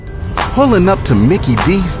Pulling up to Mickey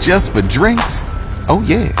D's just for drinks? Oh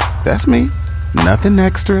yeah, that's me. Nothing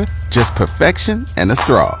extra, just perfection and a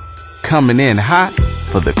straw. Coming in hot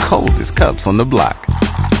for the coldest cups on the block.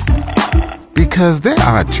 Because there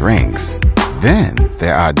are drinks. Then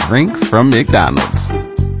there are drinks from McDonald's.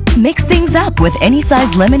 Mix things up with any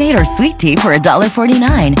size lemonade or sweet tea for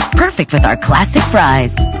 $1.49. Perfect with our classic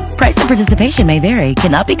fries. Price and participation may vary.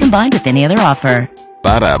 Cannot be combined with any other offer.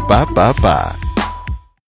 Ba-da-ba-ba-ba.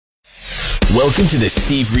 Welcome to the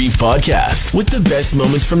Steve Reeve Podcast with the best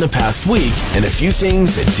moments from the past week and a few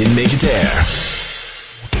things that didn't make it to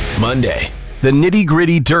air. Monday. The Nitty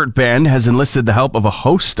Gritty Dirt Band has enlisted the help of a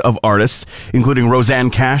host of artists, including Roseanne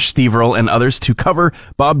Cash, Steve Earle, and others, to cover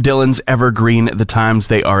Bob Dylan's evergreen The Times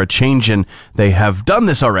They Are A-Changin'. They have done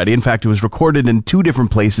this already. In fact, it was recorded in 2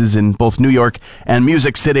 different places in both New York and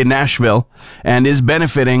Music City, Nashville, and is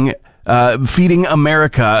benefiting Feeding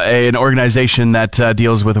America, an organization that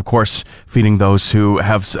deals with, of course, feeding those who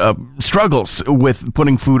have struggles with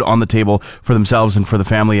putting food on the table for themselves and for the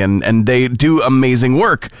family, and they do amazing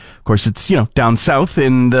work. Of course, it's, down south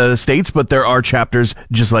in the States, but there are chapters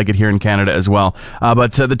just like it here in Canada as well.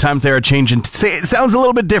 But the times they are changing. It sounds a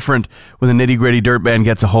little bit different when the Nitty Gritty Dirt Band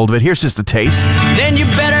gets a hold of it. Here's just a taste. Then you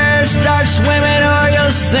better start swimming or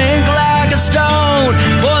you'll sink like a stone,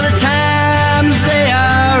 for the times they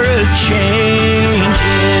are a-changing.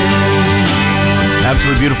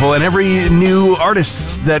 Absolutely beautiful. And every new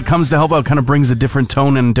artist that comes to help out kind of brings a different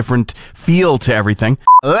tone and different feel to everything.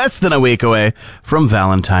 Less than a week away from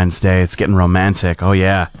Valentine's Day. It's getting romantic. Oh,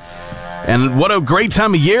 yeah. And what a great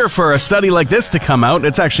time of year for a study like this to come out.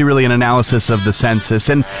 It's actually really an analysis of the census.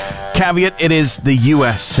 And caveat, it is the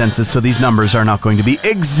U.S. Census, so these numbers are not going to be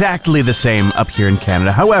exactly the same up here in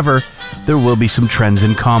Canada. However, there will be some trends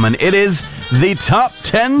in common. It is the top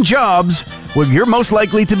 10 jobs where you're most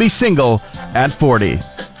likely to be single at 40.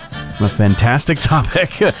 A fantastic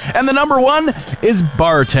topic. And the number 1 is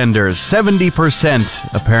bartenders,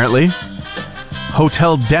 70% apparently.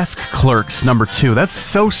 Hotel desk clerks, number 2. That's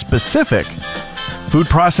so specific. Food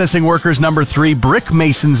processing workers, number 3. Brick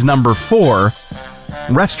masons, number 4.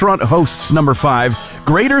 Restaurant hosts, number 5.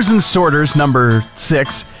 Graders and sorters, number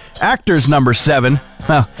 6. Actors, number 7.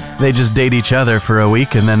 Well, they just date each other for a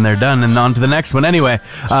week and then they're done and on to the next one anyway.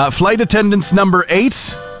 Flight attendants, number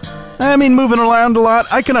 8. I mean, moving around a lot.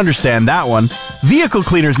 I can understand that one. Vehicle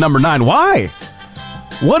cleaners, number 9. Why?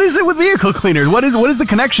 What is it with vehicle cleaners? What is the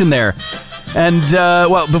connection there? And,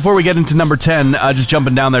 well, before we get into number 10, just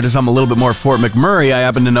jumping down there to something a little bit more Fort McMurray, I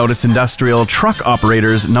happen to notice industrial truck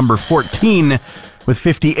operators, number 14, with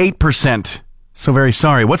 58%. So very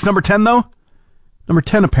sorry. What's number 10, though? Number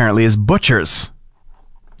 10, apparently, is butchers.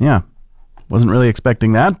 Yeah, wasn't really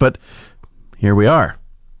expecting that, but here we are.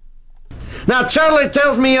 Now, Charlie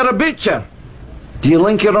tells me you're a butcher. Do you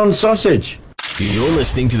link your own sausage? You're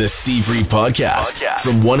listening to the Steve Reeve Podcast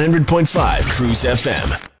from 100.5 Cruise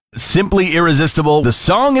FM. Simply Irresistible. The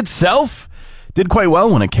song itself did quite well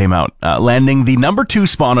when it came out, landing the number 2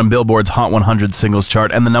 spot on Billboard's Hot 100 singles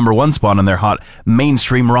chart and the number 1 spot on their Hot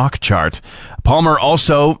Mainstream Rock chart. Palmer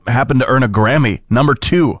also happened to earn a Grammy, number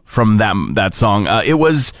 2 from that song. It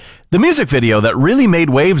was the music video that really made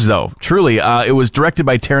waves, though. Truly, it was directed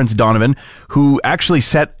by Terrence Donovan, who actually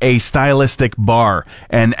set a stylistic bar,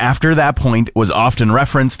 and after that point was often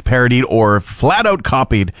referenced, parodied, or flat-out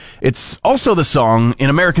copied. It's also the song in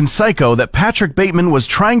American Psycho that Patrick Bateman was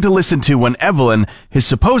trying to listen to when Evelyn, his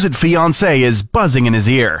supposed fiancée, is buzzing in his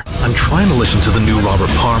ear. I'm trying to listen to the new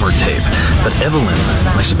Robert Palmer tape, but Evelyn,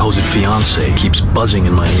 my supposed fiancée, keeps buzzing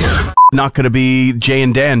in my ear. Not going to be Jay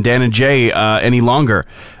and Dan and Jay any longer.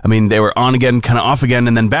 I mean, they were on again, kind of off again,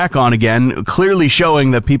 and then back on again, clearly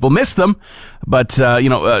showing that people missed them. But,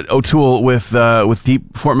 O'Toole with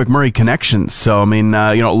deep Fort McMurray connections. So, I mean,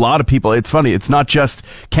 a lot of people, it's funny. It's not just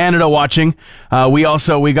Canada watching. We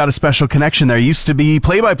got a special connection there. Used to be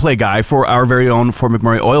play-by-play guy for our very own Fort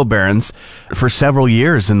McMurray oil barons for several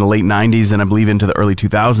years in the late 90s and I believe into the early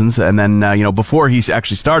 2000s. And then, before he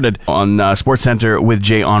actually started on SportsCenter with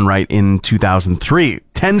Jay Onright in 2003.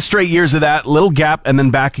 10 straight years of that, little gap, and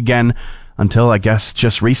then back again until, I guess,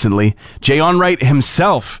 just recently. Jay Onright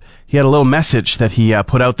himself, he had a little message that he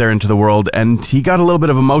put out there into the world, and he got a little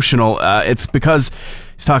bit of emotional. It's because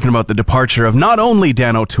he's talking about the departure of not only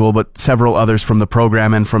Dan O'Toole, but several others from the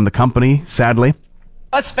program and from the company, sadly.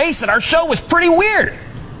 Let's face it, our show was pretty weird.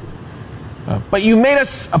 But you made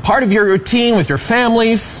us a part of your routine with your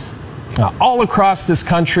families, all across this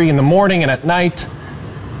country in the morning and at night.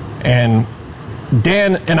 And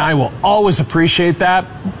Dan and I will always appreciate that.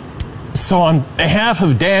 So on behalf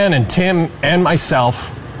of Dan and Tim and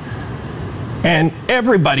myself and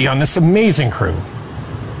everybody on this amazing crew,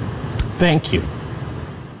 Thank you.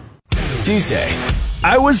 Tuesday.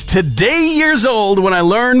 I was today years old when I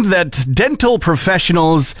learned that dental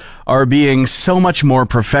professionals are being so much more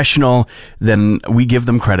professional than we give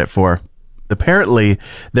them credit for. Apparently,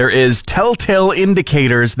 there is telltale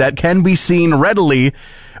indicators that can be seen readily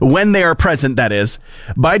when they are present, that is,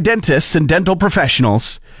 by dentists and dental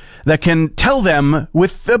professionals that can tell them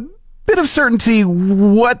with a bit of certainty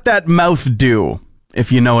what that mouth do,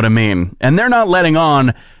 if you know what I mean. And they're not letting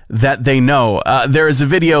on that they know. There is a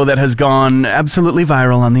video that has gone absolutely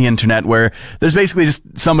viral on the internet where there's basically just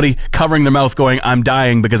somebody covering their mouth going, "I'm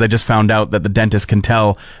dying because I just found out that the dentist can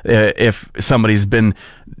tell if somebody's been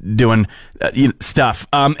doing stuff."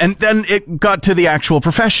 And then it got to the actual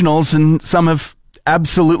professionals, and some have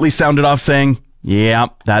absolutely sounded off saying, "Yeah,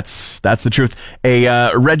 that's the truth."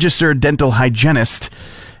 A registered dental hygienist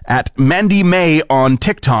at Mandy May on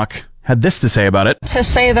TikTok had this to say about it. To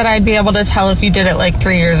say that I'd be able to tell if you did it like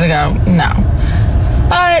 3 years ago, no.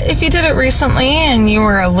 But if you did it recently and you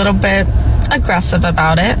were a little bit aggressive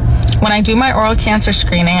about it, when I do my oral cancer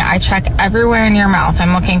screening, I check everywhere in your mouth.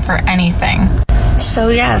 I'm looking for anything. So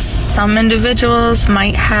yes, some individuals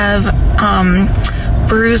might have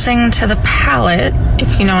bruising to the palate,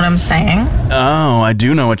 if you know what I'm saying. Oh, I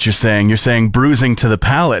do know what you're saying. You're saying bruising to the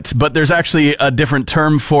palate, but there's actually a different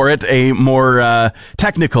term for it, a more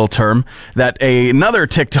technical term that another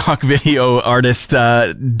TikTok video artist,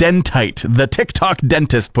 Dentite, the TikTok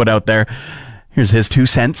dentist, put out there. Here's his 2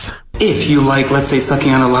 cents. If you like, let's say, sucking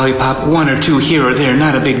on a lollipop, 1 or 2 here or there,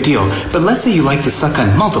 not a big deal. But let's say you like to suck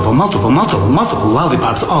on multiple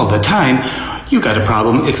lollipops all the time, you got a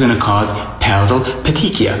problem. It's going to cause palatal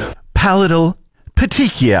petechia. Palatal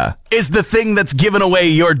petechia is the thing that's given away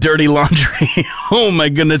your dirty laundry. Oh my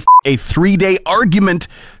goodness. A 3-day argument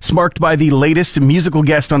sparked by the latest musical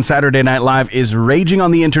guest on Saturday Night Live is raging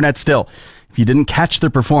on the internet still. If you didn't catch the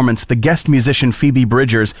performance, the guest musician Phoebe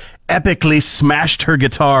Bridgers epically smashed her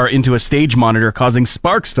guitar into a stage monitor, causing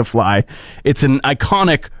sparks to fly. It's an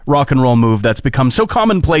iconic rock and roll move that's become so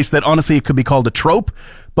commonplace that honestly it could be called a trope.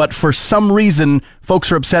 But for some reason,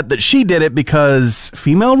 folks are upset that she did it because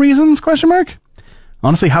female reasons, ?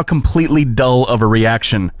 Honestly, how completely dull of a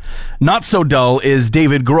reaction. Not so dull is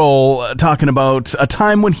David Grohl talking about a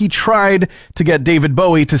time when he tried to get David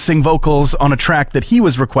Bowie to sing vocals on a track that he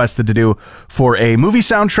was requested to do for a movie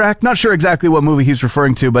soundtrack. Not sure exactly what movie he's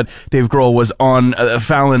referring to, but Dave Grohl was on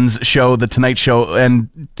Fallon's show, The Tonight Show, and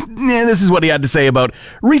this is what he had to say about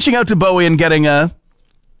reaching out to Bowie and getting a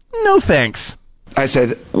no thanks. I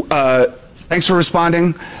said, thanks for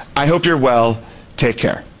responding. I hope you're well. Take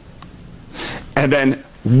care. And then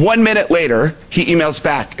 1 minute later, he emails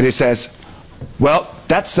back and he says, well,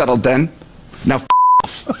 that's settled then. Now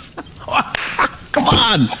off. Come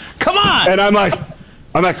on. And I'm like,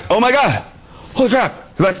 oh my God. Holy crap.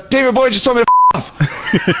 He's like, David Bowie just told me to off.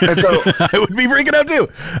 And so I would be freaking out too.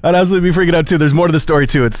 I'd absolutely be freaking out too. There's more to the story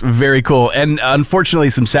too. It's very cool. And unfortunately,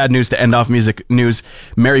 some sad news to end off music news.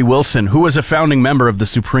 Mary Wilson, who was a founding member of the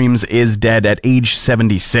Supremes, is dead at age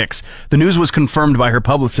 76. The news was confirmed by her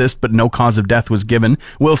publicist, but no cause of death was given.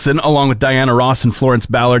 Wilson, along with Diana Ross and Florence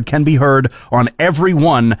Ballard, can be heard on every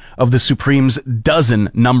one of the Supremes' dozen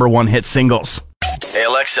 #1 hit singles. Hey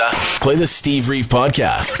Alexa, play the Steve Reeve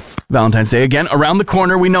podcast. Valentine's Day again around the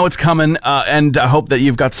corner. We know it's coming, and I hope that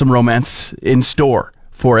you've got some romance in store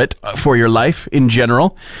for it, for your life in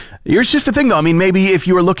general. Here's just a thing, though. I mean, maybe if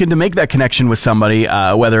you were looking to make that connection with somebody,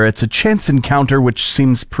 whether it's a chance encounter, which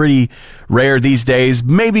seems pretty rare these days,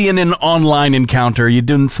 maybe in an online encounter, you're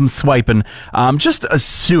doing some swiping, just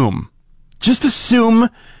assume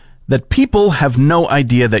that people have no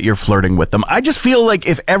idea that you're flirting with them. I just feel like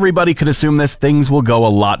if everybody could assume this, things will go a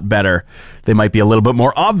lot better. They might be a little bit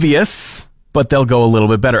more obvious, but they'll go a little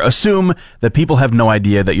bit better. Assume that people have no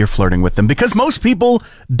idea that you're flirting with them, because most people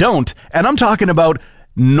don't. And I'm talking about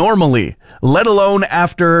normally, let alone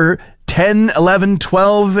after 10, 11,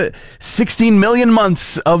 12, 16 million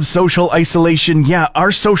months of social isolation. Yeah,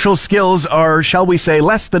 our social skills are, shall we say,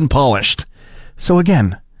 less than polished. So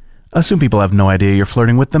again, assume people have no idea you're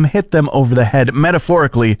flirting with them. Hit them over the head,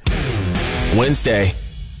 metaphorically. Wednesday.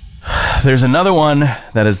 There's another one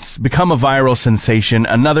that has become a viral sensation,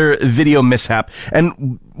 another video mishap.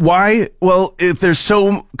 And why? Well, if they're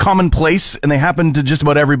so commonplace and they happen to just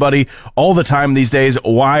about everybody all the time these days,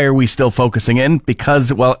 why are we still focusing in?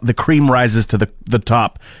 Because, well, the cream rises to the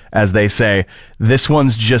top, as they say. This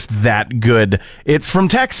one's just that good. It's from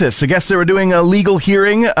Texas. I guess they were doing a legal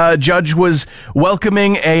hearing. A judge was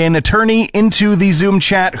welcoming an attorney into the Zoom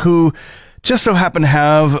chat who just so happened to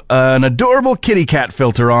have an adorable kitty cat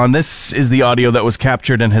filter on. This is the audio that was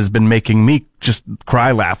captured and has been making me just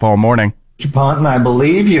cry laugh all morning. Ponton, I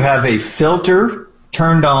believe you have a filter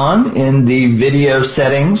turned on in the video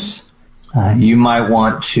settings. You might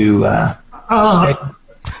want to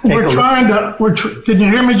we're trying to. Can you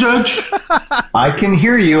hear me, Judge? I can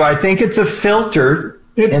hear you. I think it's a filter.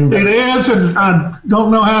 It is, and I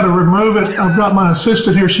don't know how to remove it. I've got my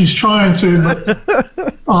assistant here. She's trying to,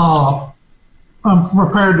 but I'm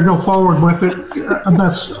prepared to go forward with it.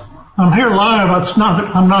 I'm here live.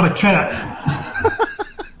 I'm not a cat.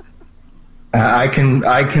 I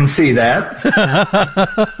can see that.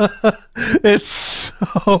 It's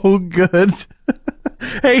so good.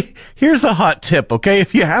 Hey, here's a hot tip, okay?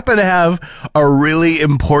 If you happen to have a really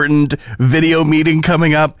important video meeting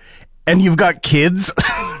coming up and you've got kids,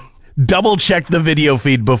 double check the video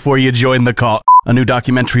feed before you join the call. A new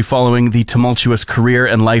documentary following the tumultuous career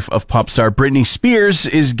and life of pop star Britney Spears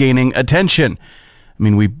is gaining attention. I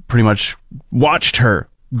mean, we pretty much watched her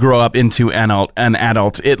grow up into an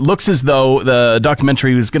adult. It looks as though the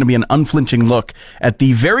documentary is going to be an unflinching look at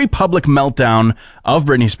the very public meltdown of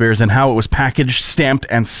Britney Spears and how it was packaged, stamped,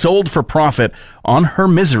 and sold for profit on her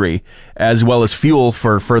misery, as well as fuel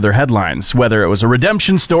for further headlines, whether it was a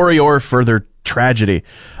redemption story or further tragedy.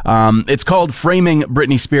 It's called Framing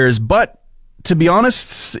Britney Spears, but to be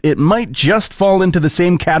honest, it might just fall into the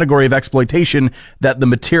same category of exploitation that the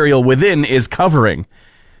material within is covering.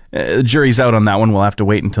 The jury's out on that one. We'll have to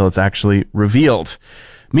wait until it's actually revealed.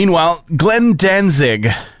 Meanwhile, Glenn Danzig,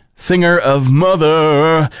 singer of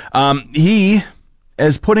Mother, he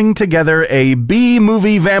is putting together a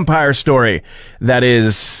B-movie vampire story that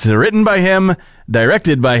is written by him,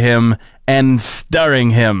 directed by him, and starring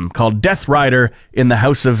him, called Death Rider in the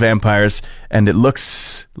House of Vampires. And it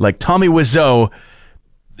looks like Tommy Wiseau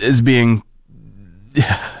is being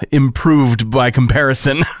improved by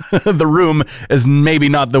comparison. The Room is maybe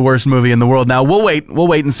not the worst movie in the world. Now, we'll wait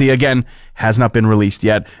and see. Again, has not been released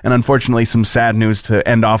yet. And unfortunately, some sad news to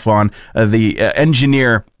end off on. The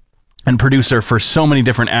engineer and producer for so many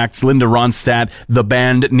different acts, Linda Ronstadt, the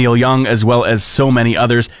band, Neil Young, as well as so many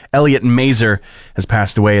others, Elliot Mazer, has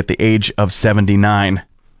passed away at the age of 79.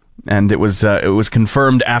 And it was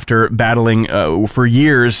confirmed after battling for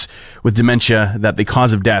years with dementia that the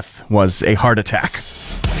cause of death was a heart attack.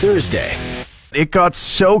 Thursday. It got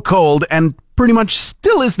so cold and pretty much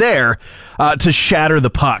still is there to shatter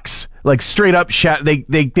the pucks. Like straight up,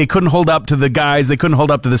 they couldn't hold up to the guys. They couldn't hold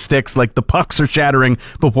up to the sticks. Like the pucks are shattering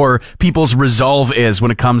before people's resolve is when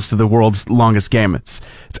it comes to the world's longest game. It's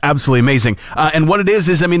absolutely amazing. And what it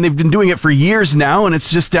is, I mean, they've been doing it for years now, and it's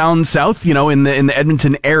just down south, you know, in the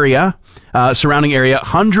Edmonton area, surrounding area.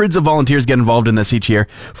 Hundreds of volunteers get involved in this each year.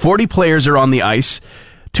 40 players are on the ice.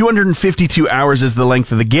 252 hours is the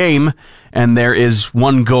length of the game, and there is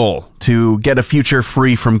one goal: to get a future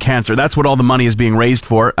free from cancer. That's what all the money is being raised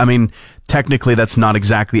for. I mean, technically that's not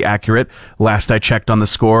exactly accurate. Last I checked on the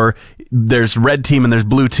score, there's red team and there's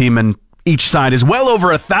blue team, and each side is well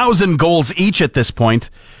over 1,000 goals each at this point,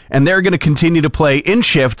 and they're going to continue to play in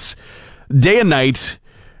shifts, day and night.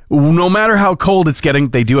 No matter how cold it's getting,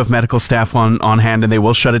 they do have medical staff on hand, and they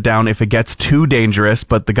will shut it down if it gets too dangerous.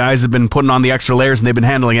 But the guys have been putting on the extra layers, and they've been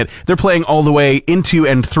handling it. They're playing all the way into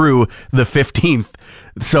and through the 15th.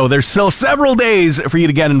 So there's still several days for you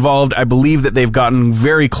to get involved. I believe that they've gotten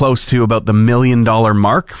very close to about the $1 million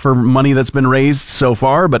mark for money that's been raised so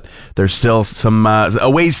far, but there's still some a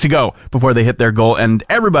ways to go before they hit their goal, and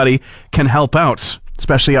everybody can help out,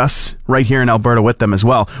 especially us right here in Alberta with them as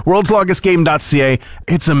well. worldslongestgame.ca.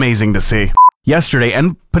 It's amazing to see. Yesterday,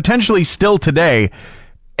 and potentially still today,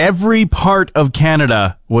 every part of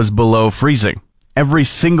Canada was below freezing. Every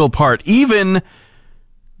single part, even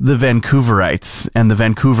the Vancouverites and the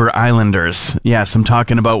Vancouver Islanders. Yes, I'm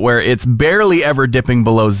talking about where it's barely ever dipping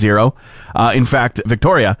below zero. In fact,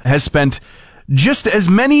 Victoria has spent just as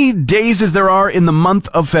many days as there are in the month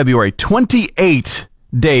of February, 28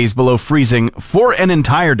 days below freezing for an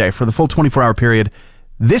entire day, for the full 24-hour period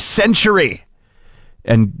this century.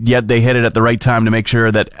 And yet they hit it at the right time to make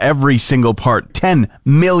sure that every single part, 10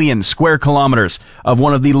 million square kilometers of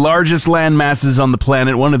one of the largest land masses on the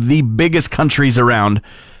planet, one of the biggest countries around,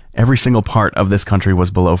 every single part of this country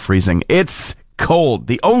was below freezing. It's cold.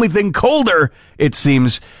 The only thing colder, it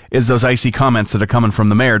seems, is those icy comments that are coming from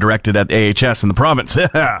the mayor directed at AHS in the province.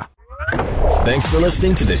 Thanks for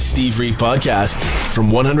listening to the Steve Reeve Podcast from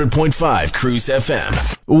 100.5 Cruise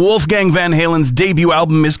FM. Wolfgang Van Halen's debut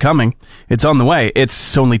album is coming. It's on the way.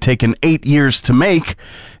 It's only taken 8 years to make.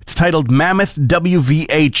 It's titled Mammoth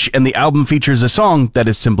WVH, and the album features a song that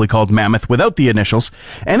is simply called Mammoth without the initials.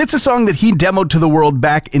 And it's a song that he demoed to the world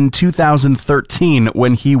back in 2013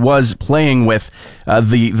 when he was playing with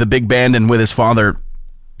the big band and with his father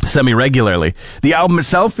semi-regularly. The album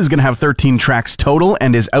itself is going to have 13 tracks total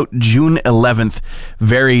and is out June 11th.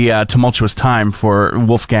 Very tumultuous time for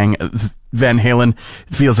Wolfgang Van Halen.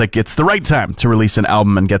 It feels like it's the right time to release an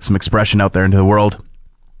album and get some expression out there into the world.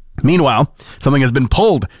 Meanwhile, something has been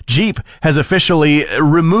pulled. Jeep has officially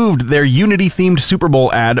removed their Unity-themed Super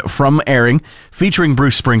Bowl ad from airing, featuring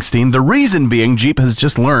Bruce Springsteen. The reason being, Jeep has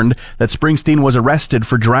just learned that Springsteen was arrested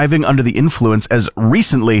for driving under the influence as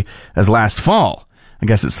recently as last fall. I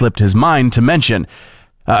guess it slipped his mind to mention.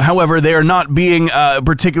 However, they are not being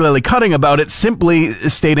particularly cutting about it, simply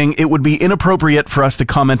stating it would be inappropriate for us to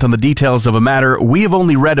comment on the details of a matter we have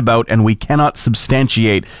only read about and we cannot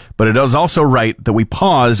substantiate. But it is also right that we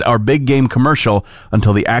pause our big game commercial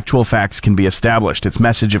until the actual facts can be established. Its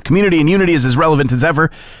message of community and unity is as relevant as ever,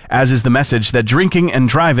 as is the message that drinking and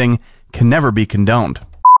driving can never be condoned.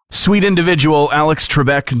 Sweet individual Alex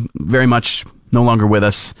Trebek, very much no longer with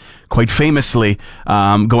us, quite famously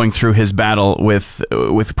going through his battle with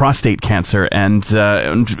prostate cancer, and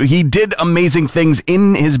he did amazing things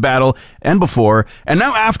in his battle and before, and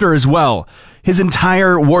now after as well. His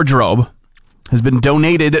entire wardrobe has been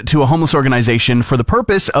donated to a homeless organization for the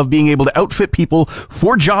purpose of being able to outfit people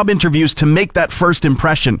for job interviews to make that first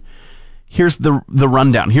impression. Here's the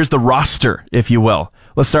rundown. Here's the roster, if you will.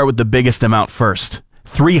 Let's start with the biggest amount first.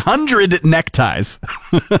 300 neckties.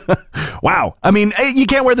 Wow. I mean, you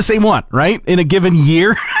can't wear the same one, right? In a given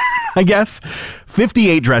year, I guess.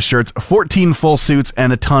 58 dress shirts, 14 full suits,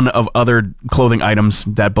 and a ton of other clothing items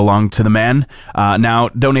that belong to the man, now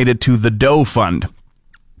donated to the Doe Fund.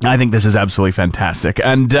 I think this is absolutely fantastic,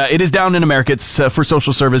 and it is down in America. It's for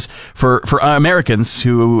social service for Americans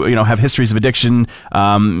who have histories of addiction,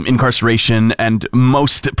 incarceration, and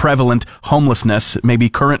most prevalent homelessness, maybe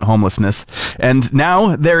current homelessness. And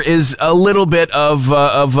now there is a little bit of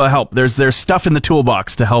help. There's stuff in the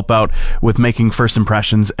toolbox to help out with making first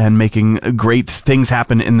impressions and making great things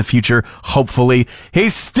happen in the future. Hopefully,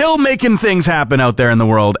 he's still making things happen out there in the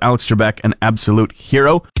world. Alex Trebek, an absolute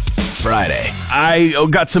hero. Friday. I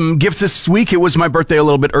got some gifts this week. It was my birthday a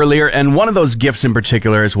little bit earlier, and one of those gifts in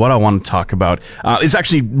particular is what I want to talk about. It's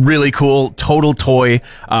actually really cool. Total toy.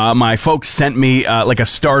 My folks sent me like a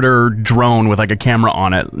starter drone with like a camera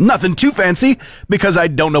on it. Nothing too fancy because I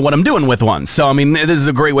don't know what I'm doing with one. So, I mean, this is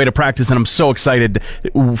a great way to practice, and I'm so excited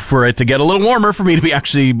for it to get a little warmer for me to be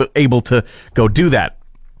actually able to go do that.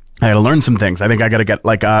 I got to learn some things. I think I got to get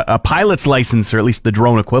like a pilot's license, or at least the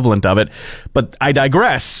drone equivalent of it. But I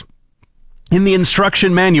digress. In the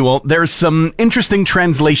instruction manual, there's some interesting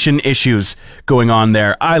translation issues going on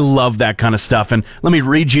there. I love that kind of stuff. And let me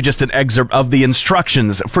read you just an excerpt of the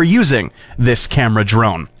instructions for using this camera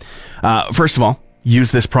drone. First of all,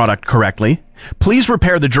 use this product correctly. Please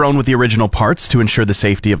repair the drone with the original parts to ensure the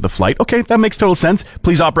safety of the flight. Okay, that makes total sense.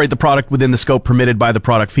 Please operate the product within the scope permitted by the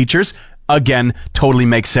product features. Again, totally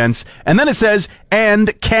makes sense. And then it says,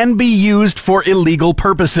 and can be used for illegal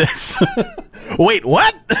purposes. Wait,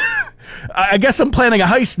 what? I guess I'm planning a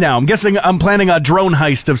heist now. I'm guessing I'm planning a drone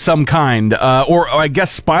heist of some kind. Or I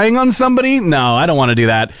guess spying on somebody? No, I don't want to do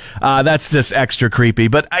that. That's just extra creepy.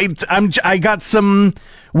 But I got some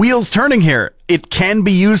wheels turning here. It can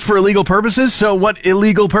be used for illegal purposes. So what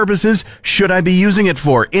illegal purposes should I be using it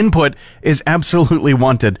for? Input is absolutely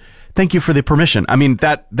wanted. Thank you for the permission. I mean,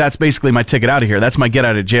 that's basically my ticket out of here. That's my get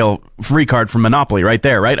out of jail free card from Monopoly right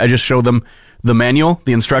there, right? I just show them the manual,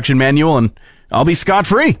 the instruction manual, and I'll be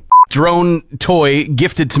scot-free. Drone toy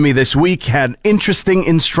gifted to me this week had interesting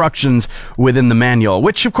instructions within the manual,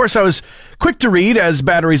 which of course I was quick to read as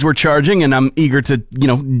batteries were charging, and I'm eager to,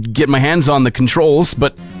 get my hands on the controls,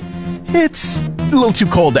 but it's a little too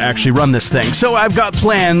cold to actually run this thing. So I've got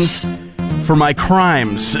plans for my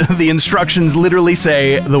crimes. The instructions literally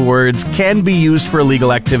say the words can be used for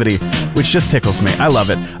illegal activity, which just tickles me. I love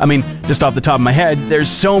it. I mean, just off the top of my head, there's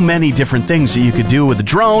so many different things that you could do with a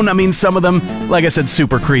drone. I mean, some of them, like I said,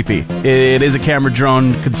 super creepy. It is a camera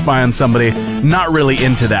drone, could spy on somebody. Not really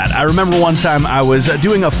into that. I remember one time I was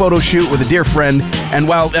doing a photo shoot with a dear friend, and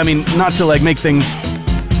while, I mean, not to like make things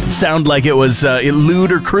sound like it was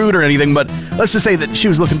lewd or crude or anything, but let's just say that she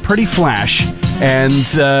was looking pretty flash, and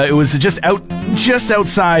it was just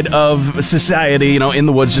outside of society, in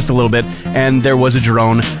the woods just a little bit, and there was a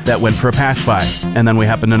drone that went for a pass by, and then we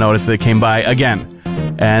happened to notice that it came by again,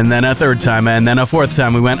 and then a third time, and then a fourth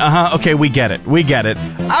time. We went, okay, we get it.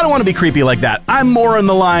 I don't want to be creepy like that. I'm more in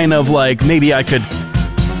the line of like, maybe I could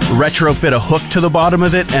retrofit a hook to the bottom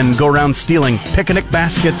of it and go around stealing picnic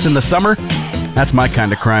baskets in the summer. That's my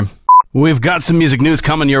kind of crime. We've got some music news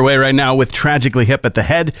coming your way right now with Tragically Hip at the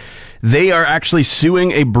head. They are actually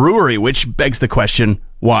suing a brewery, which begs the question,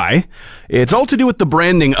 why? It's all to do with the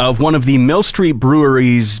branding of one of the Mill Street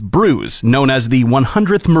Brewery's brews, known as the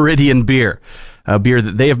 100th Meridian beer, a beer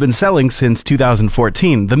that they have been selling since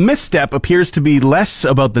 2014. The misstep appears to be less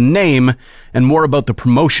about the name and more about the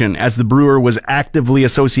promotion, as the brewer was actively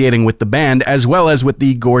associating with the band as well as with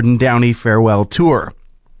the Gordon Downey farewell tour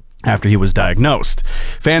after he was diagnosed.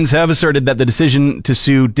 Fans have asserted that the decision to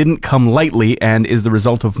sue didn't come lightly and is the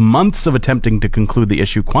result of months of attempting to conclude the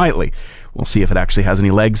issue quietly. We'll see if it actually has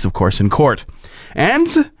any legs, of course, in court.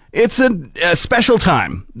 And it's a special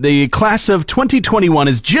time. The class of 2021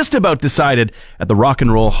 is just about decided at the Rock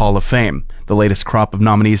and Roll Hall of Fame. The latest crop of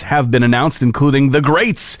nominees have been announced, including the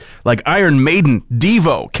greats like Iron Maiden,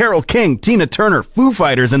 Devo, Carole King, Tina Turner, Foo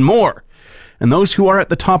Fighters, and more. And those who are at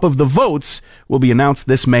the top of the votes will be announced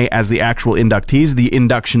this May as the actual inductees. The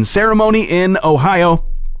induction ceremony in Ohio,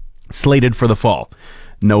 slated for the fall.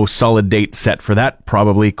 No solid date set for that,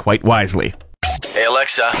 probably quite wisely. Hey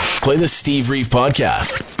Alexa, play the Steve Reeve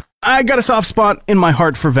podcast. I got a soft spot in my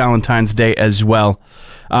heart for Valentine's Day as well.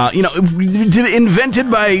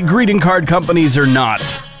 Invented by greeting card companies or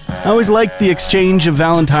not, I always liked the exchange of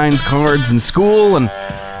Valentine's cards in school,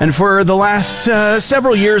 and for the last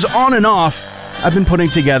several years, on and off, I've been putting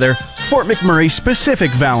together Fort McMurray specific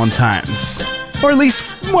Valentines, or at least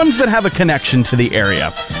ones that have a connection to the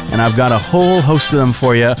area. And I've got a whole host of them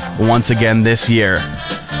for you once again this year.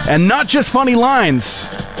 And not just funny lines.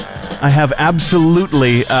 I have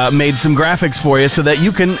absolutely made some graphics for you so that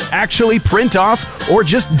you can actually print off or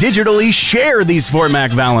just digitally share these Fort Mac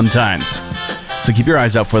Valentines. So keep your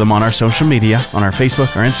eyes out for them on our social media, on our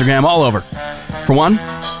Facebook, our Instagram, all over. For one,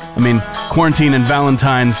 quarantine and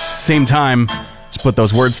Valentine's, same time, just put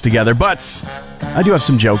those words together. But I do have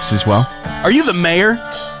some jokes as well. Are you the mayor?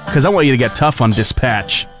 Because I want you to get tough on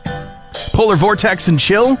dispatch. Polar vortex and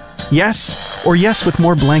chill? Yes, or yes with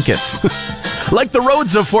more blankets. Like the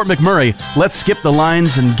roads of Fort McMurray, let's skip the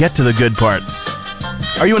lines and get to the good part.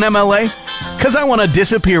 Are you an MLA? Because I want to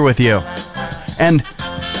disappear with you. And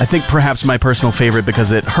I think perhaps my personal favorite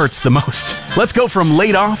because it hurts the most. Let's go from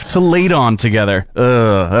laid off to laid on together.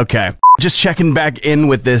 Okay. Just checking back in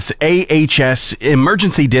with this AHS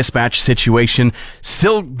emergency dispatch situation.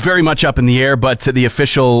 Still very much up in the air, but the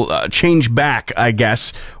official change back, I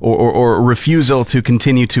guess, or refusal to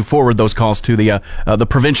continue to forward those calls to the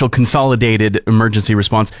provincial consolidated emergency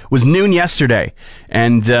response was noon yesterday.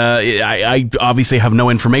 And I obviously have no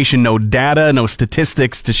information, no data, no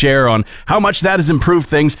statistics to share on how much that has improved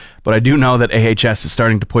things, but I do know that AHS is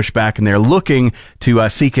starting to push back, and they're looking to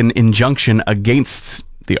seek an injunction against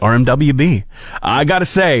the RMWB. I gotta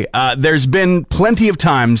say, there's been plenty of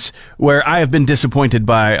times where I have been disappointed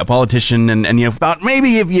by a politician and thought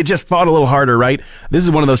maybe if you just fought a little harder, right? This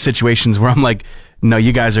is one of those situations where I'm like, no,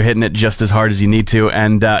 you guys are hitting it just as hard as you need to,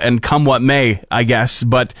 and come what may, I guess,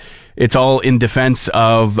 but it's all in defense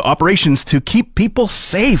of operations to keep people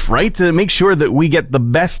safe, right? To make sure that we get the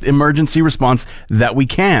best emergency response that we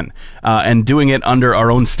can. And doing it under our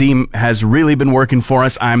own steam has really been working for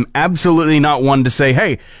us. I'm absolutely not one to say,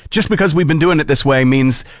 hey, just because we've been doing it this way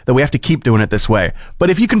means that we have to keep doing it this way. But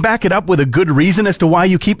if you can back it up with a good reason as to why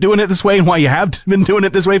you keep doing it this way and why you have been doing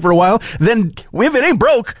it this way for a while, then if it ain't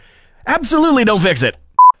broke, absolutely don't fix it.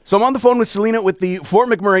 So I'm on the phone with Selena with the Fort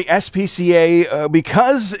McMurray SPCA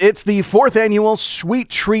because it's the 4th annual Sweet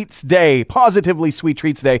Treats Day, Positively Sweet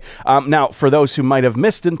Treats Day. Now, for those who might have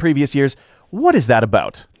missed in previous years, what is that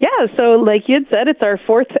about? Yeah, so like you had said, it's our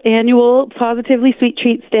 4th annual Positively Sweet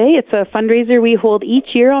Treats Day. It's a fundraiser we hold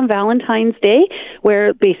each year on Valentine's Day,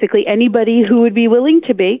 where basically anybody who would be willing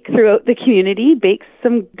to bake throughout the community bakes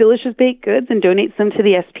some delicious baked goods and donates them to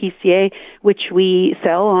the SPCA, which we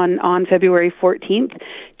sell on February 14th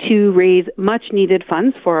to raise much-needed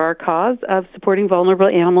funds for our cause of supporting vulnerable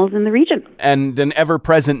animals in the region. And an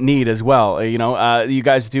ever-present need as well. You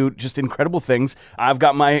guys do just incredible things. I've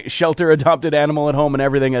got my shelter-adopted animal at home and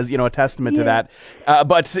everything as, a testament to that.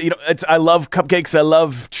 But I love cupcakes. I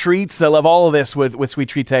love treats. I love all of this with Sweet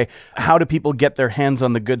Treat Day. How do people get their hands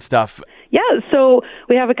on the good stuff? Yeah, so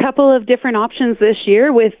we have a couple of different options this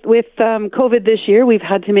year. With COVID this year, we've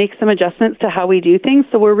had to make some adjustments to how we do things.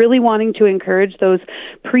 So we're really wanting to encourage those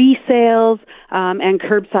pre-sales and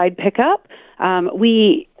curbside pickup.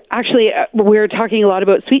 We Actually, we're talking a lot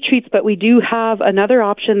about sweet treats, but we do have another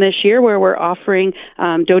option this year where we're offering,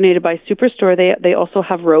 donated by Superstore. They also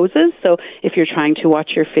have roses. So if you're trying to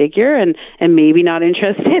watch your figure and maybe not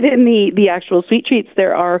interested in the actual sweet treats,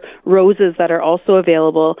 there are roses that are also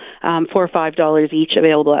available for $5 each,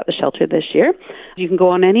 available at the shelter this year. You can go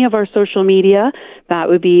on any of our social media. That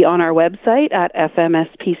would be on our website at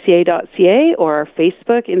fmspca.ca or our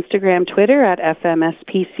Facebook, Instagram, Twitter at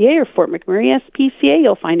fmspca or Fort McMurray SPCA.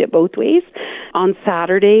 You'll find it both ways. On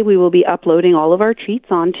Saturday, we will be uploading all of our treats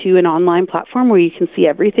onto an online platform where you can see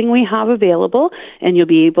everything we have available, and you'll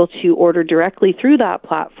be able to order directly through that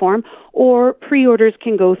platform, or pre-orders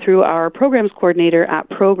can go through our programs coordinator at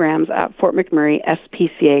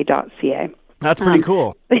programs@fortmcmurrayspca.ca. That's pretty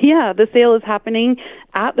cool. Yeah, the sale is happening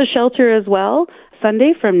at the shelter as well,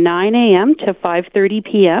 Sunday from 9 a.m. to 5:30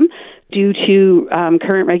 p.m. Due to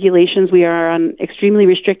current regulations, we are on extremely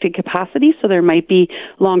restricted capacity, so there might be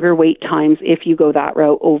longer wait times if you go that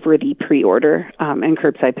route over the pre-order and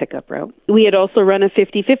curbside pickup route. We had also run a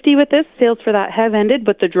 50-50 with this. Sales for that have ended,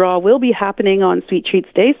 but the draw will be happening on Sweet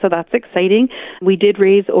Treats Day, so that's exciting. We did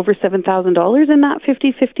raise over $7,000 in that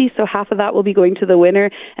 50-50, so half of that will be going to the winner,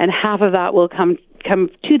 and half of that will come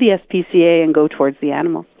to the SPCA and go towards the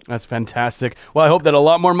animals. That's fantastic. Well, I hope that a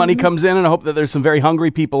lot more money comes in, and I hope that there's some very hungry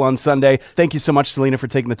people on Sunday. Thank you so much, Selena, for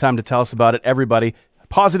taking the time to tell us about it. Everybody,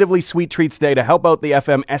 Positively Sweet Treats Day to help out the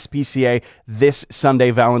FM SPCA this Sunday,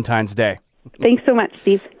 Valentine's Day. Thanks so much,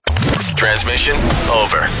 Steve. Transmission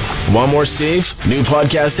over. Want more Steve? New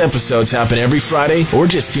podcast episodes happen every Friday, or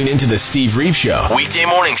just tune into the Steve Reeve Show. Weekday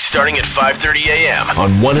mornings starting at 5:30 a.m.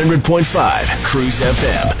 on 100.5 Cruise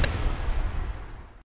FM.